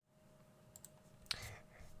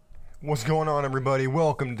What's going on, everybody?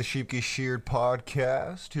 Welcome to the Sheep Get Sheared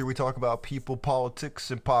podcast. Here we talk about people, politics,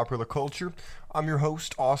 and popular culture. I'm your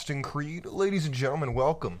host, Austin Creed. Ladies and gentlemen,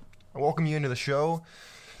 welcome. I welcome you into the show.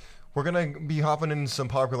 We're gonna be hopping into some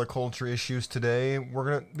popular culture issues today. We're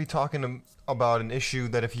gonna be talking about an issue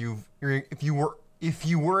that if you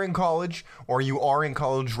were in college or you are in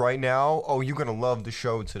college right now, you're gonna love the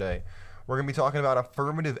show today. We're gonna be talking about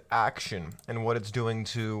affirmative action and what it's doing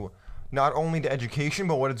to not only to education,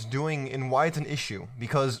 but what it's doing and why it's an issue.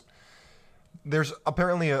 Because there's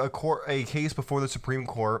apparently a case before the Supreme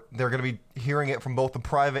Court. They're going to be hearing it from both the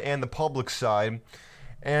private and the public side.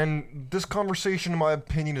 And this conversation, in my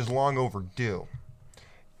opinion, is long overdue.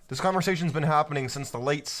 This conversation's been happening since the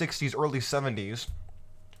late 60s, early 70s.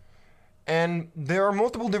 And there are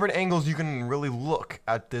multiple different angles you can really look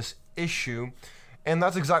at this issue. And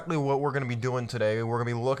that's exactly what we're going to be doing today. We're going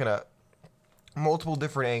to be looking at multiple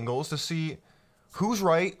different angles to see who's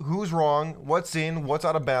right, who's wrong, what's in, what's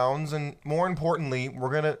out of bounds, and more importantly,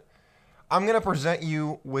 I'm gonna present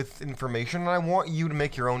you with information, and I want you to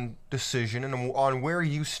make your own decision on where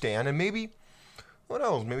you stand, and maybe, who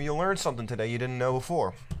knows, maybe you'll learn something today you didn't know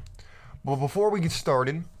before. But before we get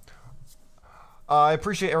started, I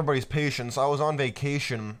appreciate everybody's patience. I was on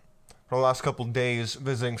vacation for the last couple of days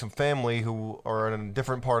visiting some family who are in a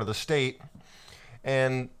different part of the state,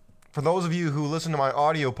 and for those of you who listen to my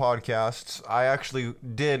audio podcasts, I actually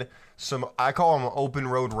did I call them open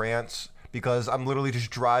road rants, because I'm literally just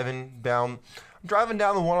driving down the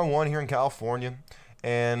 101 here in California,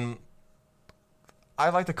 and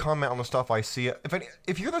I like to comment on the stuff I see.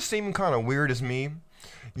 If you're the same kind of weird as me,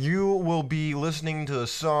 you will be listening to a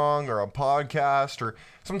song or a podcast or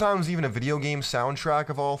sometimes even a video game soundtrack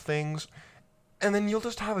of all things, and then you'll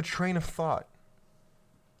just have a train of thought.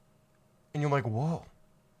 And you're like, whoa.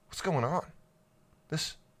 What's going on?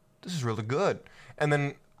 This is really good. And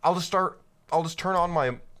then I'll just turn on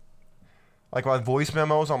my voice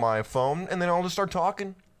memos on my phone, and then I'll just start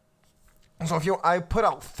talking. So I put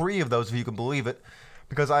out 3 of those, if you can believe it,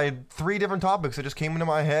 because I had 3 different topics that just came into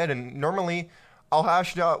my head, and normally I'll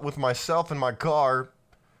hash it out with myself in my car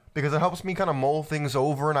because it helps me kind of mull things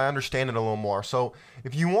over and I understand it a little more. So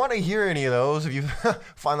if you want to hear any of those, if you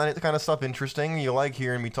find that kind of stuff interesting, you like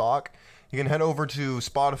hearing me talk, you can head over to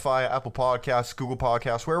Spotify, Apple Podcasts, Google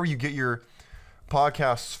Podcasts, wherever you get your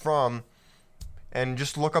podcasts from, and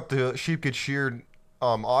just look up the Sheep Get Sheared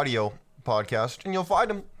audio podcast, and you'll find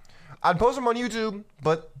them. I'd post them on YouTube,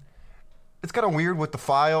 but it's kind of weird with the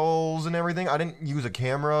files and everything. I didn't use a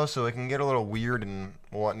camera, so it can get a little weird and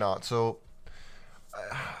whatnot. So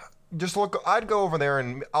I'd go over there,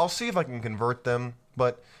 and I'll see if I can convert them,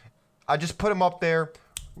 but I just put them up there.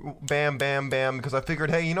 Bam, bam, bam, because I figured,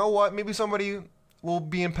 hey, you know what? Maybe somebody will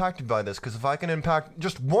be impacted by this, because if I can impact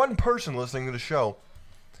just one person listening to the show,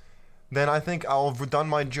 then I think I'll have done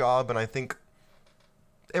my job, and I think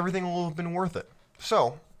everything will have been worth it.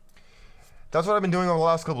 So, that's what I've been doing over the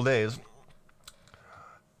last couple of days.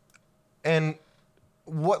 And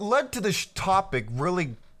what led to this topic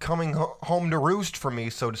really coming home to roost for me,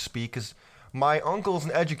 so to speak, is my uncle's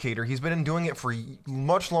an educator. He's been doing it for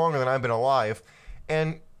much longer than I've been alive.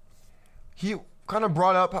 And he kind of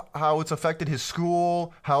brought up how it's affected his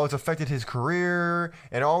school, how it's affected his career,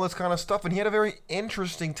 and all this kind of stuff. And he had a very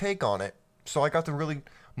interesting take on it. So I got to really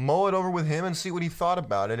mull it over with him and see what he thought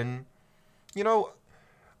about it. And, you know,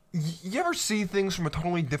 you ever see things from a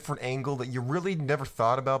totally different angle that you really never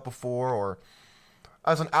thought about before? Or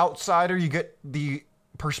as an outsider, you get the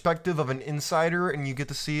perspective of an insider and you get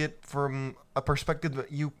to see it from a perspective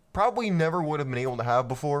that you probably never would have been able to have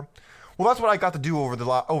before. Well, that's what I got to do over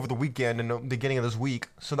the weekend and the beginning of this week,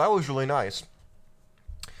 so that was really nice.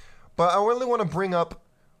 But I really want to bring up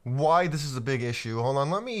why this is a big issue. Hold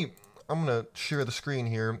on, I'm going to share the screen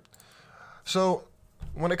here. So,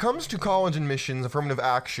 when it comes to college admissions, affirmative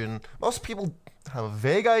action, most people have a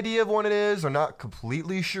vague idea of what it is. They're not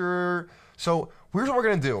completely sure. So, here's what we're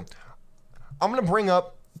going to do. I'm going to bring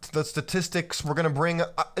up the statistics. We're going to bring...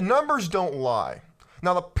 numbers don't lie.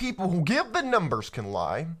 Now, the people who give the numbers can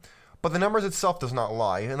lie, but the numbers itself does not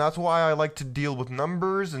lie, and that's why I like to deal with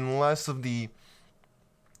numbers and less of the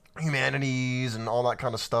humanities and all that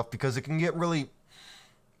kind of stuff, because it can get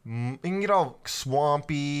all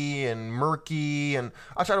swampy and murky, and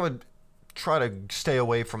I try to stay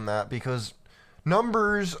away from that, because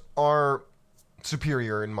numbers are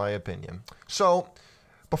superior in my opinion. So,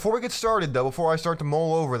 before we get started though, before I start to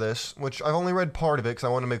mull over this, which I've only read part of it because I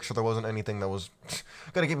want to make sure there wasn't anything that was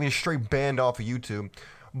going to get me straight banned off of YouTube,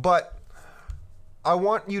 but I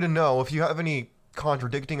want you to know, if you have any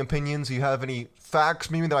contradicting opinions, you have any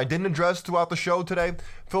facts maybe that I didn't address throughout the show today,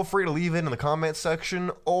 feel free to leave it in the comment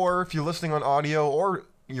section, or if you're listening on audio or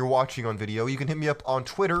you're watching on video, you can hit me up on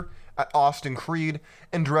Twitter at Austin Creed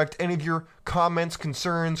and direct any of your comments,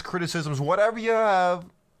 concerns, criticisms, whatever you have.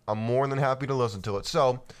 I'm more than happy to listen to it.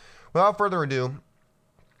 So, without further ado,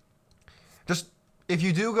 just if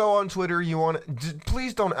you do go on Twitter,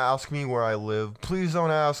 please don't ask me where I live. Please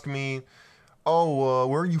don't ask me,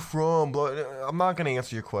 where are you from? I'm not going to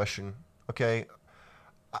answer your question, okay?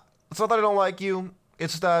 It's not that I don't like you.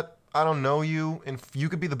 It's that I don't know you, and you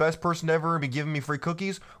could be the best person ever and be giving me free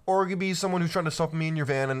cookies, or you could be someone who's trying to stuff me in your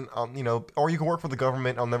van, and or you could work for the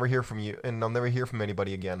government. I'll never hear from you, and I'll never hear from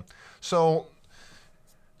anybody again. So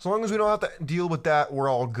long as we don't have to deal with that, we're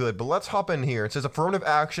all good. But let's hop in here. It says affirmative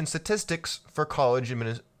action statistics for college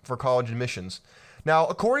admissions. Now,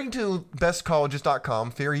 according to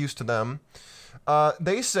bestcolleges.com, fair use to them,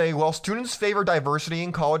 they say while students favor diversity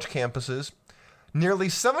in college campuses, nearly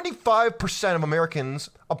 75% of Americans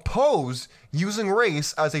oppose using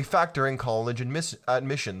race as a factor in college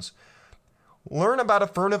admissions. Learn about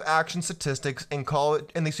affirmative action statistics in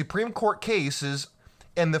the Supreme Court cases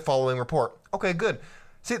in the following report. Okay, good.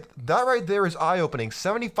 See, that right there is eye-opening.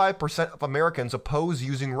 75% of Americans oppose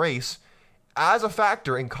using race as a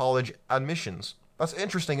factor in college admissions. That's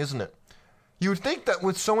interesting, isn't it? You would think that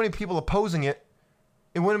with so many people opposing it,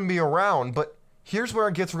 it wouldn't be around, but here's where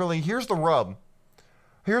it gets here's the rub.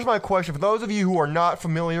 Here's my question. For those of you who are not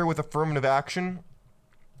familiar with affirmative action,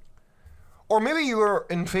 or maybe you are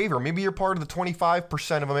in favor, maybe you're part of the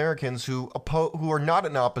 25% of Americans who are not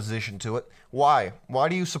in opposition to it. Why? Why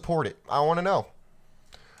do you support it? I want to know.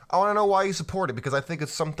 I want to know why you support it, because I think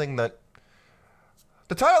it's something that...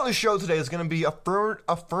 The title of the show today is going to be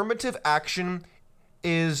Affirmative Action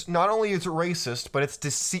is not only is it racist, but it's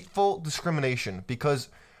deceitful discrimination, because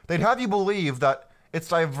they'd have you believe that it's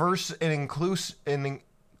diverse and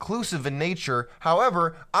inclusive in nature.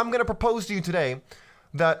 However, I'm going to propose to you today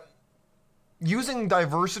that using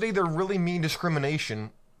diversity, they really mean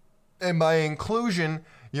discrimination, and by inclusion,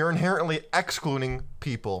 you're inherently excluding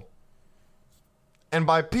people. And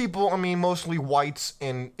by people, I mean mostly whites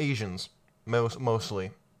and Asians,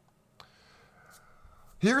 mostly.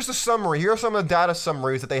 Here's the summary. Here are some of the data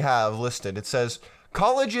summaries that they have listed. It says,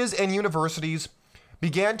 colleges and universities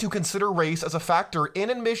began to consider race as a factor in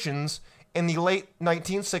admissions in the late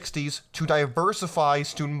 1960s to diversify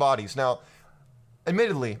student bodies. Now,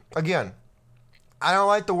 admittedly, again, I don't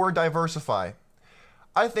like the word diversify.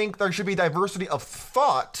 I think there should be diversity of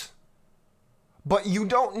thought, but you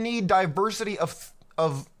don't need diversity of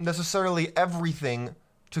necessarily everything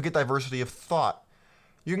to get diversity of thought.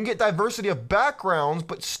 You can get diversity of backgrounds,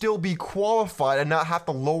 but still be qualified and not have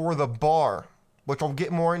to lower the bar, which I'll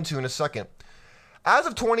get more into in a second. As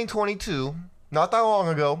of 2022, not that long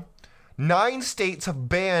ago, 9 states have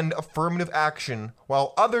banned affirmative action,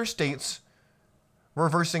 while other states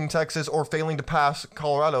reversing Texas or failing to pass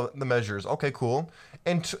Colorado the measures. Okay, cool.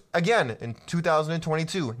 And again, in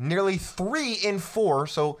 2022, nearly 3 in 4,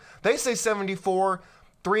 so they say 74,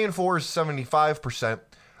 3 in 4 is 75%,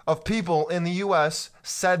 of people in the U.S.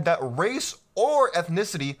 said that race or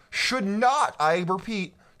ethnicity should not, I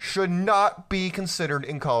repeat, should not be considered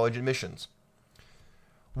in college admissions.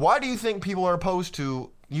 Why do you think people are opposed to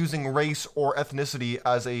using race or ethnicity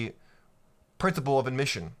as a principle of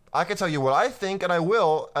admission? I can tell you what I think, and I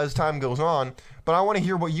will as time goes on, but I want to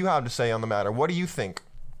hear what you have to say on the matter. What do you think?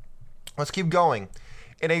 Let's keep going.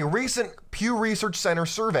 In a recent Pew Research Center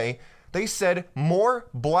survey, they said more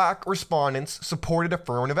black respondents supported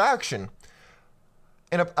affirmative action,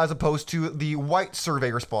 as opposed to the white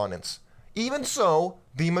survey respondents. Even so,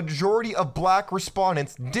 the majority of black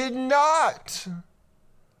respondents did not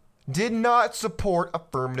support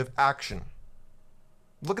affirmative action.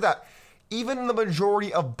 Look at that. Even the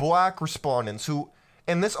majority of black respondents, who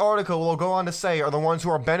in this article will go on to say are the ones who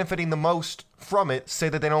are benefiting the most from it, say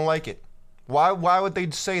that they don't like it. Why would they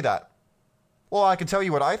say that? Well, I can tell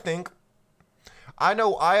you what I think. I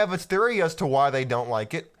know I have a theory as to why they don't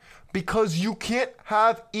like it. Because you can't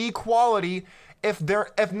have equality if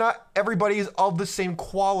not everybody is of the same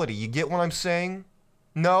quality. You get what I'm saying?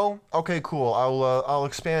 No? Okay, cool. I'll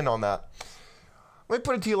expand on that. Let me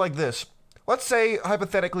put it to you like this. Let's say,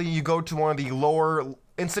 hypothetically, you go to one of the lower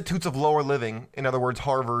institutes of lower living. In other words,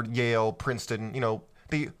 Harvard, Yale, Princeton,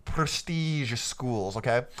 the prestigious schools,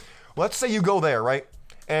 okay? Let's say you go there, right?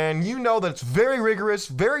 And you know that it's very rigorous,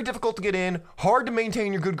 very difficult to get in, hard to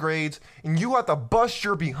maintain your good grades, and you have to bust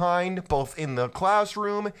your behind both in the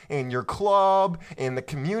classroom, in your club, in the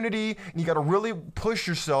community, and you got to really push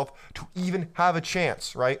yourself to even have a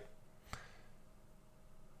chance, right?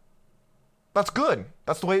 That's good.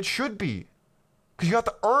 That's the way it should be. Because you have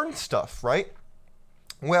to earn stuff, right?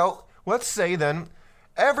 Well, let's say then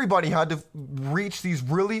everybody had to reach these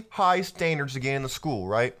really high standards to get into school,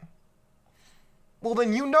 right? Well,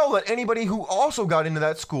 then you know that anybody who also got into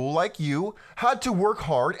that school, like you, had to work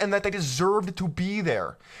hard and that they deserved to be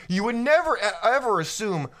there. You would never ever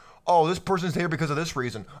assume, oh, this person's here because of this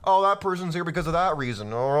reason. Oh, that person's here because of that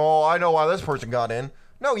reason. Or, oh, I know why this person got in.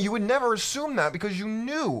 No, you would never assume that because you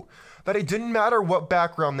knew that it didn't matter what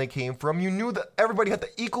background they came from. You knew that everybody had to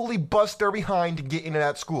equally bust their behind to get into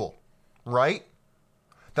that school, right?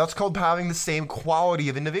 That's called having the same quality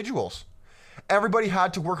of individuals. Everybody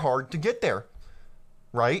had to work hard to get there,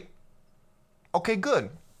 right? Okay, good.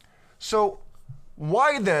 So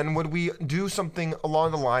why then would we do something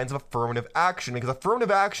along the lines of affirmative action? Because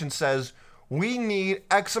affirmative action says we need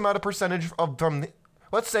X amount of percentage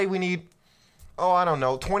let's say we need,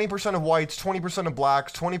 20% of whites, 20% of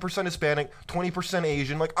blacks, 20% Hispanic, 20%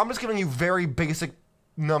 Asian. Like, I'm just giving you very basic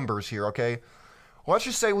numbers here, okay? Well, let's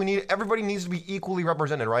just say everybody needs to be equally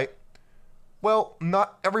represented, right? Well,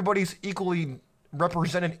 not everybody's equally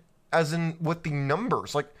represented as in with the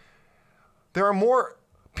numbers. Like, there are more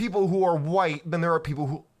people who are white than there are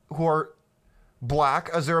people who are black,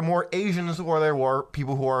 as there are more Asians than there are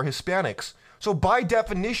people who are Hispanics. So by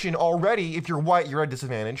definition, already, if you're white, you're at a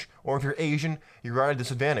disadvantage. Or if you're Asian, you're at a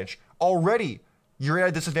disadvantage. Already, you're at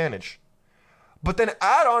a disadvantage. But then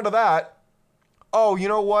add on to that, oh, you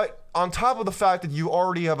know what? On top of the fact that you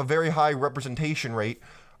already have a very high representation rate,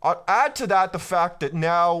 add to that the fact that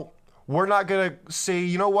now we're not going to say,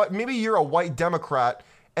 you know what? Maybe you're a white Democrat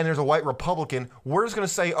and there's a white Republican. We're just going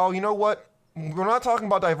to say, oh, you know what? We're not talking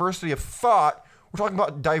about diversity of thought. We're talking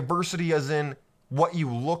about diversity as in what you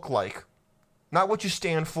look like. Not what you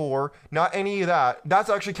stand for, not any of that. That's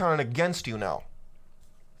actually counted against you now.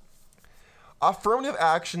 Affirmative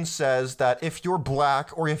action says that if you're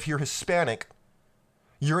black or if you're Hispanic,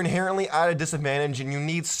 you're inherently at a disadvantage and you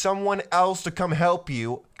need someone else to come help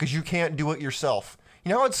you because you can't do it yourself.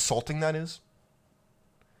 You know how insulting that is?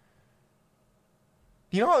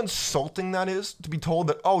 Do you know how insulting that is to be told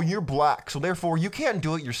that, oh, you're black, so therefore you can't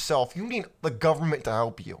do it yourself. You need the government to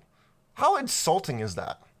help you. How insulting is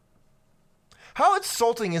that? How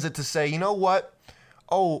insulting is it to say, you know what?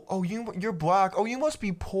 You're black. Oh, you must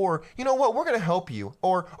be poor. You know what? We're going to help you.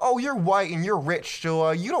 Or, oh, you're white and you're rich,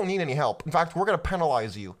 so you don't need any help. In fact, we're going to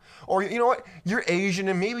penalize you. Or, you know what? You're Asian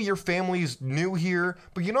and maybe your family's new here,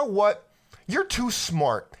 but you know what? You're too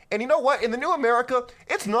smart. And you know what? In the new America,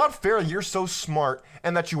 it's not fair you're so smart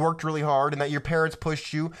and that you worked really hard and that your parents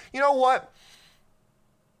pushed you. You know what?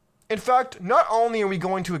 In fact, not only are we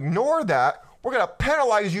going to ignore that, we're going to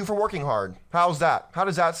penalize you for working hard. How's that? How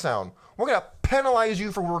does that sound? We're going to penalize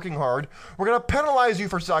you for working hard. We're going to penalize you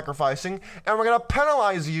for sacrificing. And we're going to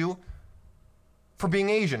penalize you for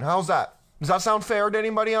being Asian. How's that? Does that sound fair to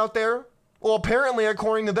anybody out there? Well, apparently,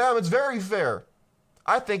 according to them, it's very fair.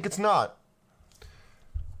 I think it's not.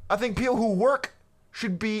 I think people who work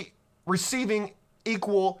should be receiving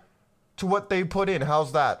equal to what they put in.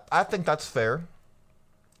 How's that? I think that's fair.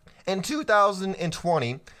 In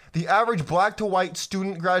 2020, the average black to white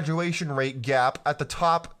student graduation rate gap at the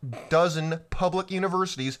top dozen public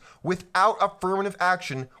universities without affirmative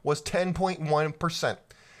action was 10.1%.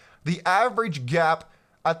 The average gap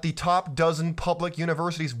at the top dozen public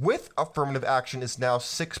universities with affirmative action is now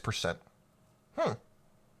 6%.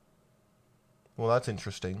 Well, that's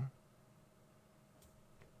interesting.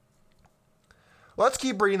 Let's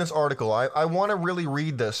keep reading this article. I want to really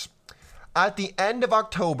read this. At the end of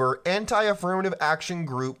October, anti-affirmative action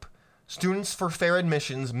group Students for Fair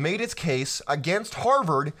Admissions made its case against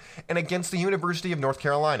Harvard and against the University of North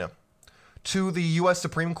Carolina to the U.S.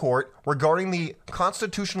 Supreme Court regarding the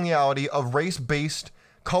constitutionality of race-based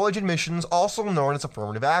college admissions, also known as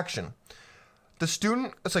affirmative action.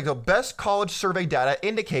 The best college survey data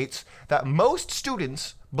indicates that most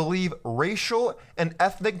students believe racial and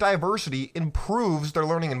ethnic diversity improves their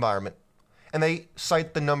learning environment. And they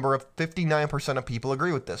cite the number of 59% of people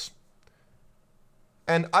agree with this.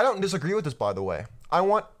 And I don't disagree with this, by the way.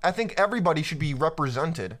 I think everybody should be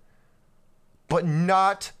represented, but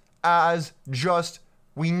not as just,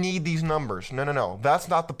 we need these numbers. No. That's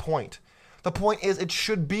not the point. The point is it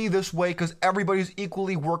should be this way because everybody's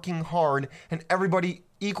equally working hard and everybody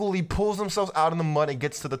equally pulls themselves out of the mud and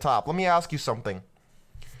gets to the top. Let me ask you something.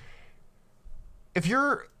 If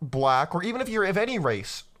you're black, or even if you're of any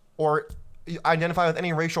race, or identify with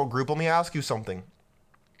any racial group, let me ask you something.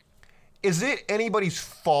 Is it anybody's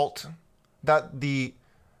fault that they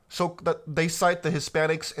cite the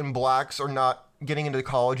Hispanics and blacks are not getting into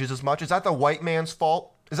colleges as much? Is that the white man's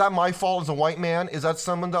fault? Is that my fault as a white man? Is that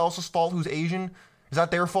someone else's fault who's Asian? Is that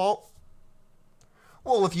their fault?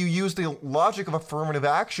 Well, if you use the logic of affirmative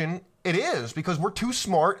action, it is, because we're too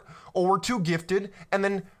smart or we're too gifted, and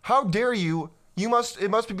then how dare you, it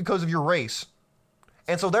must be because of your race.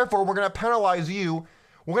 And so therefore, we're going to penalize you,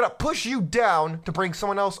 we're going to push you down to bring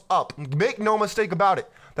someone else up. Make no mistake about it.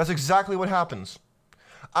 That's exactly what happens.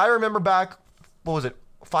 I remember back,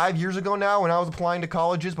 5 years ago now, when I was applying to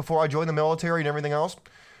colleges before I joined the military and everything else.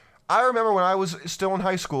 I remember when I was still in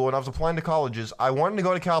high school and I was applying to colleges, I wanted to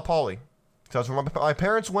go to Cal Poly. So that's where my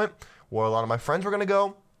parents went, where a lot of my friends were going to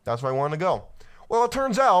go. That's where I wanted to go. Well, it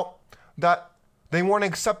turns out that they weren't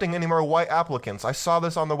accepting any more white applicants. I saw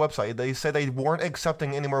this on the website. They said they weren't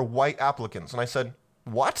accepting any more white applicants. And I said,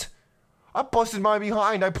 what? I busted my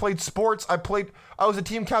behind. I played sports. I was a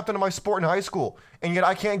team captain of my sport in high school. And yet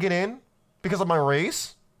I can't get in because of my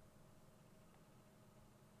race?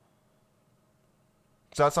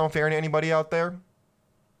 Does that sound fair to anybody out there?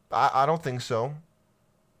 I don't think so.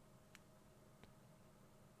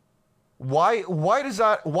 Why is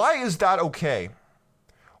that okay?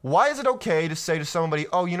 Why is it okay to say to somebody,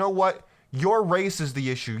 oh, you know what? Your race is the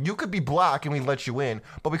issue. You could be black and we let you in,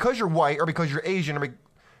 but because you're white or because you're Asian,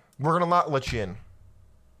 we're going to not let you in.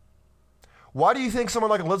 Why do you think someone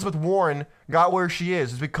like Elizabeth Warren got where she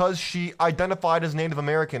is? It's because she identified as Native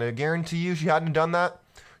American. I guarantee you, she hadn't done that,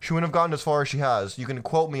 she wouldn't have gotten as far as she has. You can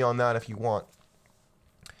quote me on that if you want.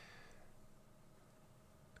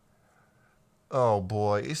 Oh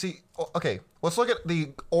boy. You see, okay, let's look at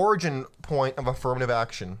the origin point of affirmative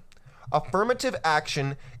action. Affirmative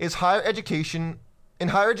action is higher education.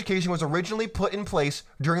 Higher education was originally put in place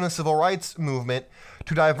during the civil rights movement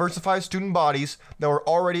to diversify student bodies that were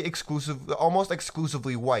already almost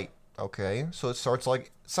exclusively white. Okay, so it sounds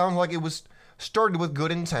like it was started with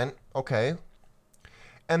good intent. Okay.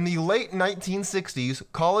 In the late 1960s,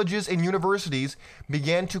 colleges and universities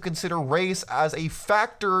began to consider race as a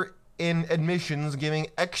factor in admissions, giving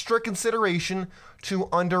extra consideration to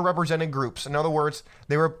underrepresented groups. In other words,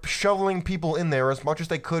 they were shoveling people in there as much as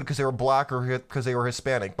they could because they were black or because they were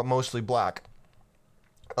Hispanic, but mostly black.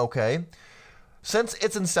 Okay. Since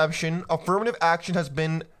its inception, affirmative action has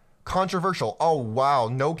been controversial. Oh wow,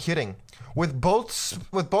 no kidding. With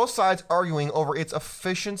both sides arguing over its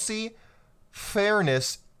efficiency,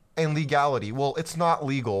 fairness, and legality. Well, it's not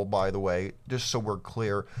legal, by the way, just so we're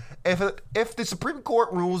clear. If the Supreme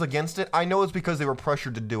Court rules against it, I know it's because they were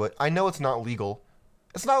pressured to do it. I know it's not legal.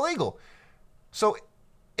 It's not legal. So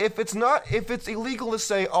if it's illegal to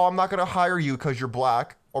say, oh, I'm not going to hire you because you're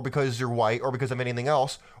black or because you're white or because of anything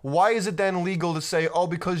else, why is it then legal to say, oh,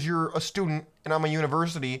 because you're a student and I'm a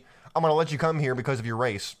university, I'm going to let you come here because of your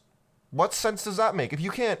race? What sense does that make? If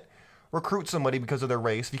you can't recruit somebody because of their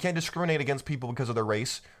race, if you can't discriminate against people because of their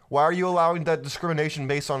race, why are you allowing that discrimination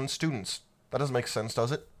based on students? That doesn't make sense,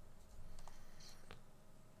 does it?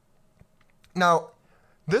 Now,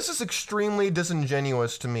 this is extremely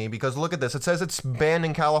disingenuous to me because look at this. It says it's banned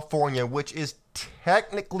in California, which is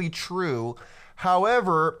technically true.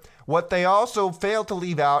 However, what they also fail to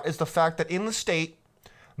leave out is the fact that in the state,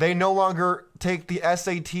 they no longer take the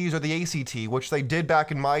SATs or the ACT, which they did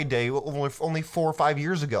back in my day, only 4 or 5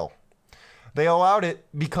 years ago. They allowed it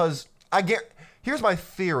because here's my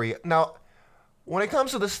theory. Now, when it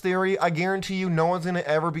comes to this theory, I guarantee you no one's going to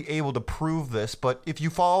ever be able to prove this, but if you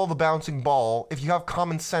follow the bouncing ball, if you have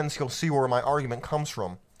common sense, you'll see where my argument comes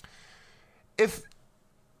from. If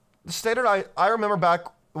the standard, I remember back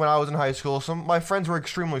when I was in high school, some of my friends were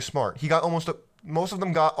extremely smart. Most of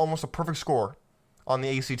them got almost a perfect score on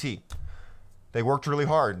the ACT. They worked really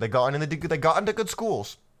hard. They got into good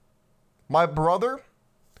schools. My brother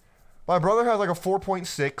has like a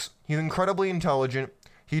 4.6. He's incredibly intelligent.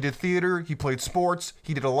 He did theater, he played sports,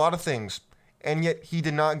 he did a lot of things, and yet he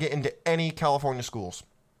did not get into any California schools.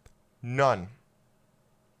 None.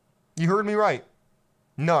 You heard me right.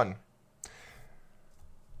 None.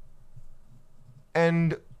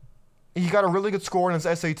 And he got a really good score in his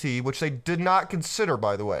SAT, which they did not consider,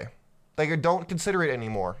 by the way. They don't consider it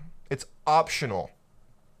anymore. It's optional.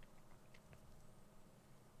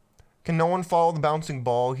 Can no one follow the bouncing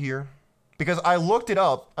ball here? Because I looked it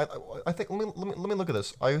up. I think let me look at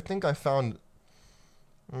this. I think I found.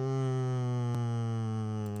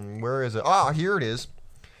 Where is it? Here it is.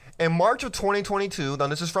 In March of 2022. Now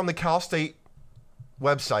this is from the Cal State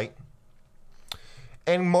website.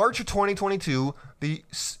 In March of 2022, the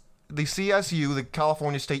CSU, the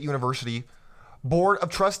California State University Board of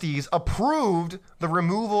Trustees, approved the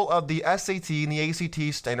removal of the SAT and the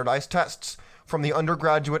ACT standardized tests from the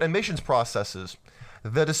undergraduate admissions processes.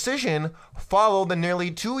 The decision followed the nearly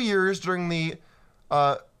 2 years during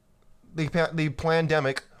the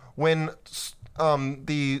pandemic when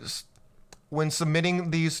when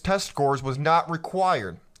submitting these test scores was not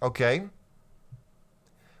required. Okay,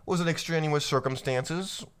 was it extraneous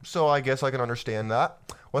circumstances? So I guess I can understand that.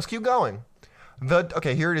 Let's keep going.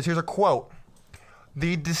 Okay, here it is. Here's a quote.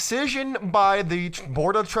 The decision by the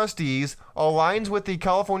Board of Trustees aligns with the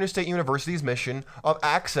California State University's mission of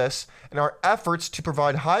access and our efforts to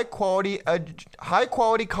provide high-quality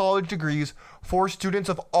college degrees for students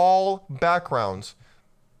of all backgrounds,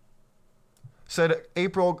 said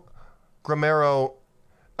April Gramero,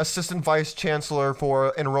 Assistant Vice Chancellor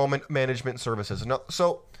for Enrollment Management Services. No,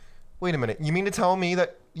 so, wait a minute. You mean to tell me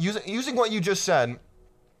that using what you just said,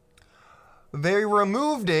 they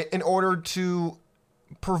removed it in order to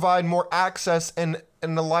provide more access and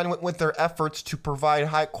alignment with their efforts to provide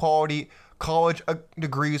high quality college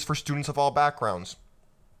degrees for students of all backgrounds?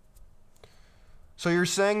 So you're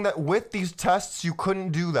saying that with these tests you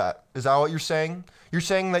couldn't do that? Is that what you're saying? You're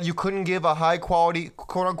saying that you couldn't give a high quality,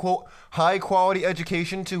 quote unquote, high quality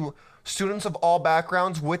education to students of all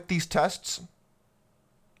backgrounds with these tests?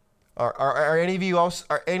 Are any of you else,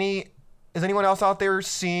 is anyone else out there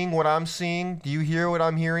seeing what I'm seeing? Do you hear what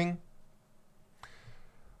I'm hearing?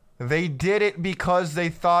 They did it because they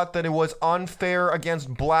thought that it was unfair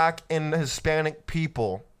against black and Hispanic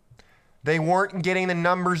people. They weren't getting the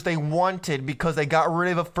numbers they wanted because they got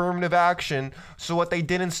rid of affirmative action. So what they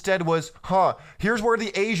did instead was, here's where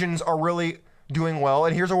the Asians are really doing well,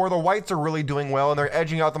 and here's where the whites are really doing well, and they're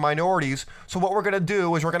edging out the minorities. So what we're going to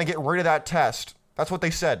do is we're going to get rid of that test. That's what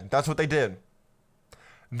they said. That's what they did.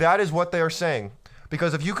 That is what they are saying.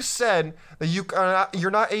 Because if you said that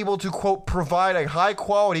you're not able to, quote, provide a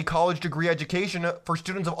high-quality college degree education for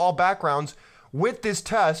students of all backgrounds with this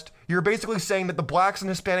test, you're basically saying that the blacks and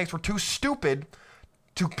Hispanics were too stupid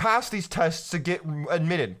to pass these tests to get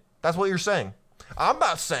admitted. That's what you're saying. I'm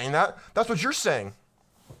not saying that. That's what you're saying.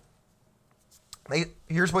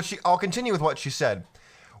 I'll continue with what she said.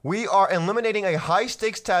 We are eliminating a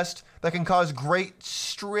high-stakes test that can cause great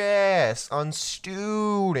stress on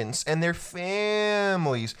students and their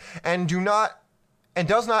families and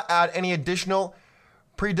does not add any additional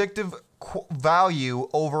predictive value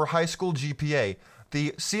over high school GPA.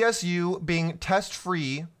 The CSU being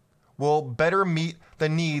test-free will better meet the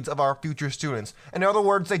needs of our future students. In other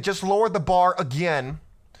words, they just lowered the bar again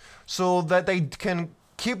so that they can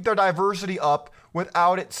keep their diversity up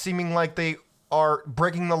without it seeming like they are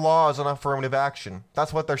breaking the laws on affirmative action.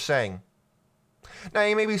 That's what they're saying. Now,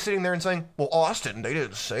 you may be sitting there and saying, well, Austin, they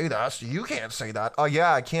didn't say that, so you can't say that. Oh,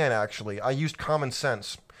 yeah, I can, actually. I used common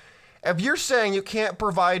sense. If you're saying you can't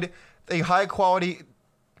provide a high-quality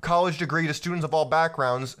college degree to students of all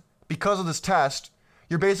backgrounds because of this test,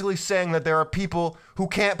 you're basically saying that there are people who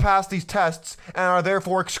can't pass these tests and are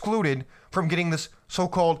therefore excluded from getting this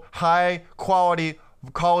so-called high-quality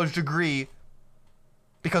college degree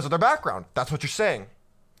because of their background. That's what you're saying.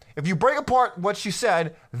 If you break apart what she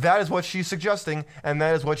said, that is what she's suggesting, and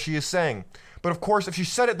that is what she is saying. But of course, if she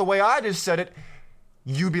said it the way I just said it,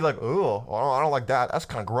 you'd be like, oh, I don't like that. That's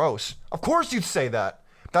kind of gross. Of course you'd say that.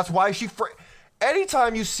 That's why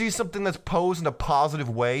anytime you see something that's posed in a positive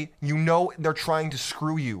way, you know they're trying to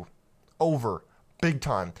screw you over big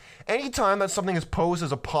time. Anytime that something is posed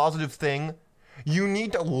as a positive thing, you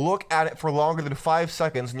need to look at it for longer than 5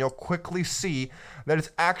 seconds and you'll quickly see that it's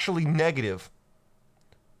actually negative.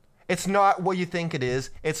 It's not what you think it is.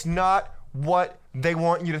 It's not what they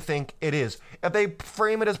want you to think it is. If they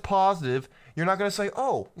frame it as positive, you're not going to say,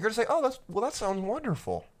 oh, you're going to say, that sounds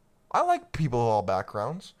wonderful. I like people of all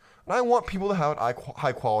backgrounds, and I want people to have a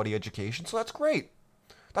high quality education, so that's great.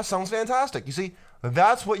 That sounds fantastic. You see,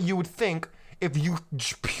 that's what you would think if you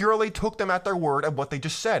purely took them at their word of what they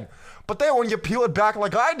just said. But then when you peel it back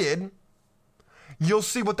like I did, you'll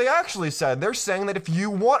see what they actually said. They're saying that if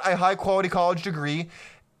you want a high-quality college degree,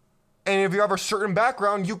 and if you have a certain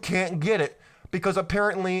background, you can't get it, because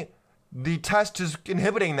apparently the test is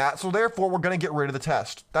inhibiting that, so therefore we're going to get rid of the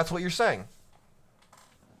test. That's what you're saying.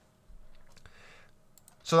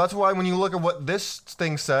 So that's why when you look at what this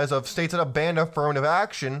thing says of states that have banned affirmative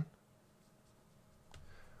action,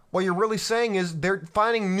 what you're really saying is they're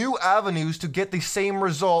finding new avenues to get the same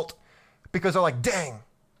result because they're like, dang,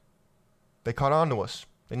 they caught on to us.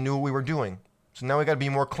 They knew what we were doing. So now we got to be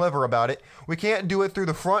more clever about it. We can't do it through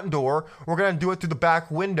the front door. We're going to do it through the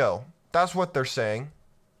back window. That's what they're saying.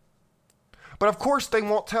 But of course they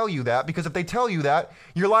won't tell you that, because if they tell you that,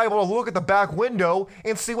 you're liable to look at the back window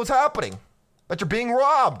and see what's happening. That you're being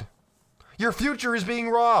robbed. Your future is being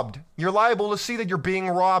robbed. You're liable to see that you're being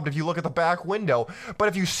robbed if you look at the back window. But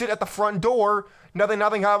if you sit at the front door, nothing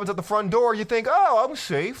happens at the front door, you think, oh, I'm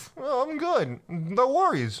safe. Oh, I'm good. No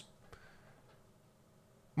worries.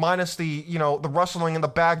 minus the rustling in the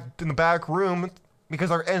back room because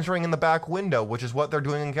they're entering in the back window, which is what they're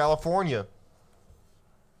doing in California.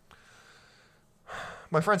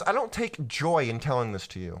 My friends, I don't take joy in telling this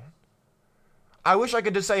to you. I wish I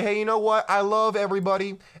could just say, hey, you know what? I love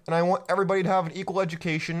everybody, and I want everybody to have an equal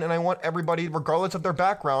education, and I want everybody, regardless of their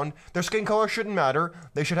background, their skin color shouldn't matter.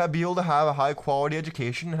 They should be able to have a high-quality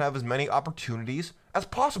education and have as many opportunities as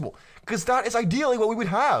possible, because that is ideally what we would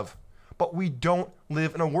have. But we don't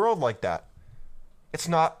live in a world like that. It's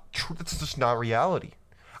not true. It's just not reality.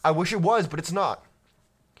 I wish it was, but it's not.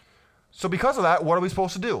 So because of that, what are we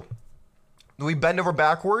supposed to do? Do we bend over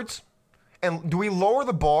backwards? And do we lower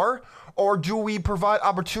the bar? Or do we provide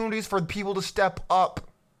opportunities for people to step up?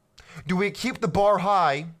 Do we keep the bar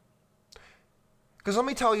high? Because let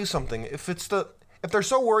me tell you something. If they're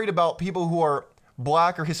so worried about people who are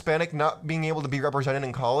black or Hispanic not being able to be represented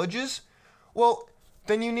in colleges, well,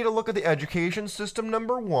 then you need to look at the education system,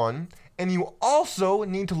 number one. And you also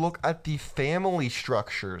need to look at the family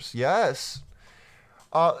structures. Yes.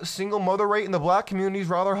 Single mother rate in the black community is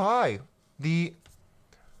rather high.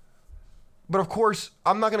 But of course,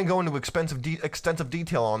 I'm not going to go into extensive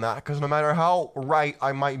detail on that, because no matter how right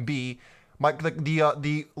I might be,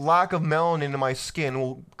 the lack of melanin in my skin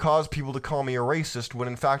will cause people to call me a racist, when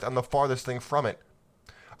in fact I'm the farthest thing from it.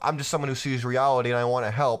 I'm just someone who sees reality and I want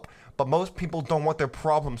to help, but most people don't want their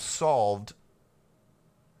problems solved.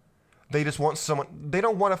 They just want someone. They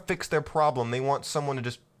don't want to fix their problem. They want someone to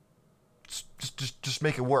just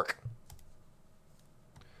make it work.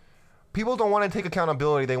 People don't want to take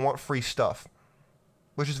accountability, they want free stuff.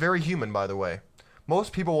 Which is very human, by the way.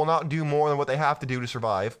 Most people will not do more than what they have to do to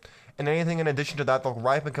survive, and anything in addition to that, they'll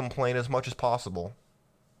gripe and complain as much as possible.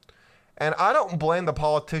 And I don't blame the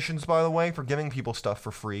politicians, by the way, for giving people stuff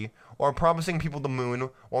for free, or promising people the moon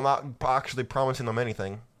while not actually promising them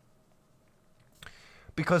anything.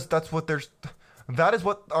 Because that is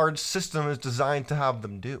what our system is designed to have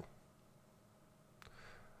them do.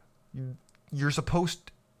 You're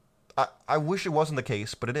supposed I wish it wasn't the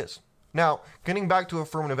case, but it is. Now, getting back to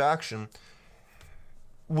affirmative action,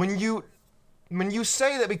 when you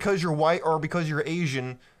say that because you're white or because you're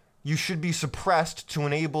Asian, you should be suppressed to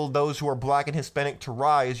enable those who are black and Hispanic to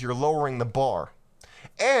rise, you're lowering the bar.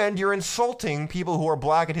 And you're insulting people who are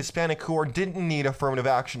black and Hispanic who didn't need affirmative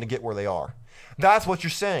action to get where they are. That's what you're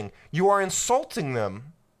saying. You are insulting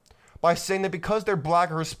them by saying that because they're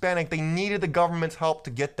black or Hispanic, they needed the government's help to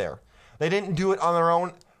get there. They didn't do it on their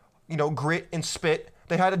own, grit and spit.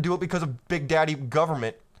 They had to do it because of Big Daddy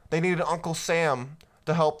government. They needed Uncle Sam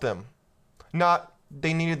to help them. Not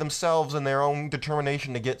they needed themselves and their own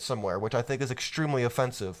determination to get somewhere, which I think is extremely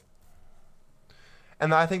offensive.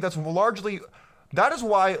 And I think that is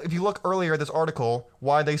why, if you look earlier at this article,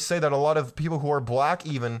 why they say that a lot of people who are black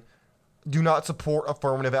even do not support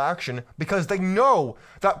affirmative action, because they know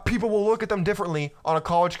that people will look at them differently on a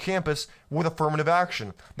college campus with affirmative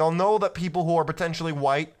action. They'll know that people who are potentially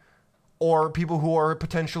white or people who are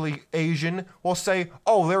potentially Asian will say,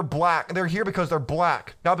 oh, they're black. They're here because they're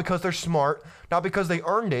black, not because they're smart, not because they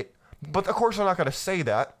earned it. But of course they're not going to say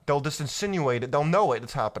that. They'll just insinuate it. They'll know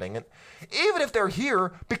it's happening. And even if they're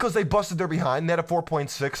here because they busted their behind, they had a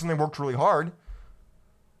 4.6 and they worked really hard,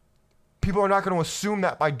 people are not going to assume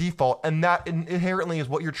that by default, and that inherently is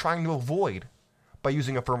what you're trying to avoid by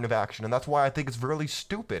using affirmative action, and that's why I think it's really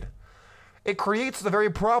stupid. It creates the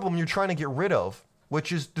very problem you're trying to get rid of,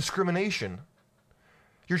 which is discrimination.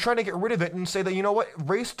 You're trying to get rid of it and say that, you know what,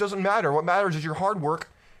 race doesn't matter. What matters is your hard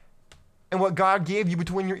work and what God gave you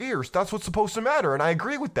between your ears. That's what's supposed to matter, and I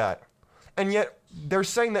agree with that. And yet, they're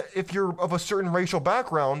saying that if you're of a certain racial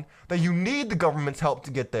background, that you need the government's help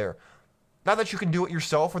to get there. Not that you can do it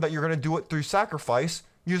yourself or that you're going to do it through sacrifice.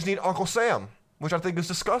 You just need Uncle Sam, which I think is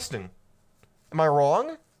disgusting. Am I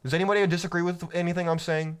wrong? Does anybody disagree with anything I'm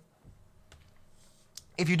saying?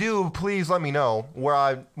 If you do, please let me know where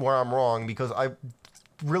I'm wrong, because I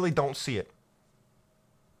really don't see it.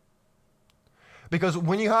 Because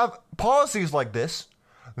when you have policies like this,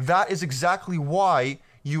 that is exactly why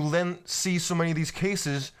you then see so many of these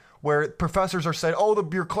cases where professors are saying, oh,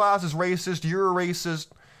 your class is racist, you're a racist.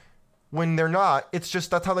 When they're not. It's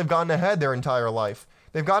just that's how they've gotten ahead their entire life.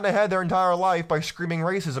 They've gotten ahead their entire life by screaming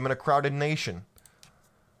racism in a crowded nation.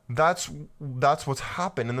 That's what's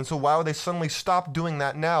happened. And then so why would they suddenly stop doing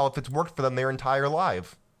that now if it's worked for them their entire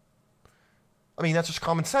life? I mean, that's just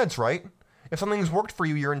common sense, right? If something's worked for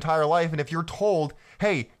you your entire life, and if you're told,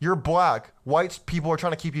 hey, you're black, white people are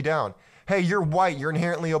trying to keep you down. Hey, you're white, you're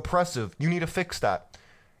inherently oppressive, you need to fix that.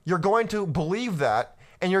 You're going to believe that,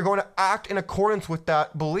 and you're going to act in accordance with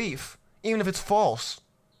that belief, even if it's false.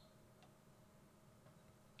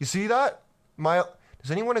 You see that? Now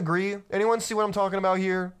Does anyone agree? Anyone see what I'm talking about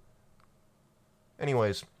here?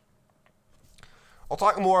 Anyways, I'll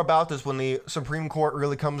talk more about this when the Supreme Court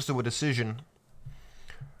really comes to a decision,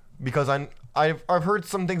 because I've heard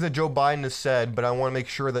some things that Joe Biden has said, but I want to make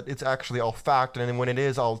sure that it's actually all fact, and then when it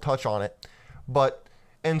is, I'll touch on it. But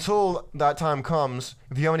until that time comes,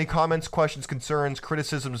 if you have any comments, questions, concerns,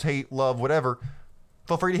 criticisms, hate, love, whatever,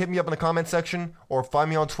 feel free to hit me up in the comment section, or find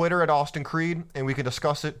me on Twitter at Austin Creed, and we can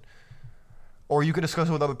discuss it. Or you can discuss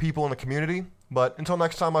it with other people in the community. But until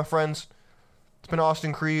next time, my friends, it's been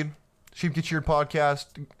Austin Creed, Sheep Get Cheered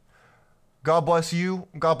podcast. God bless you.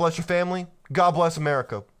 God bless your family. God bless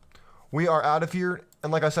America. We are out of here.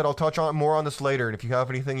 And like I said, I'll touch on more on this later. And if you have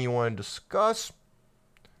anything you want to discuss,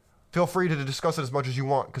 feel free to discuss it as much as you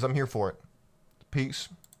want, because I'm here for it. Peace.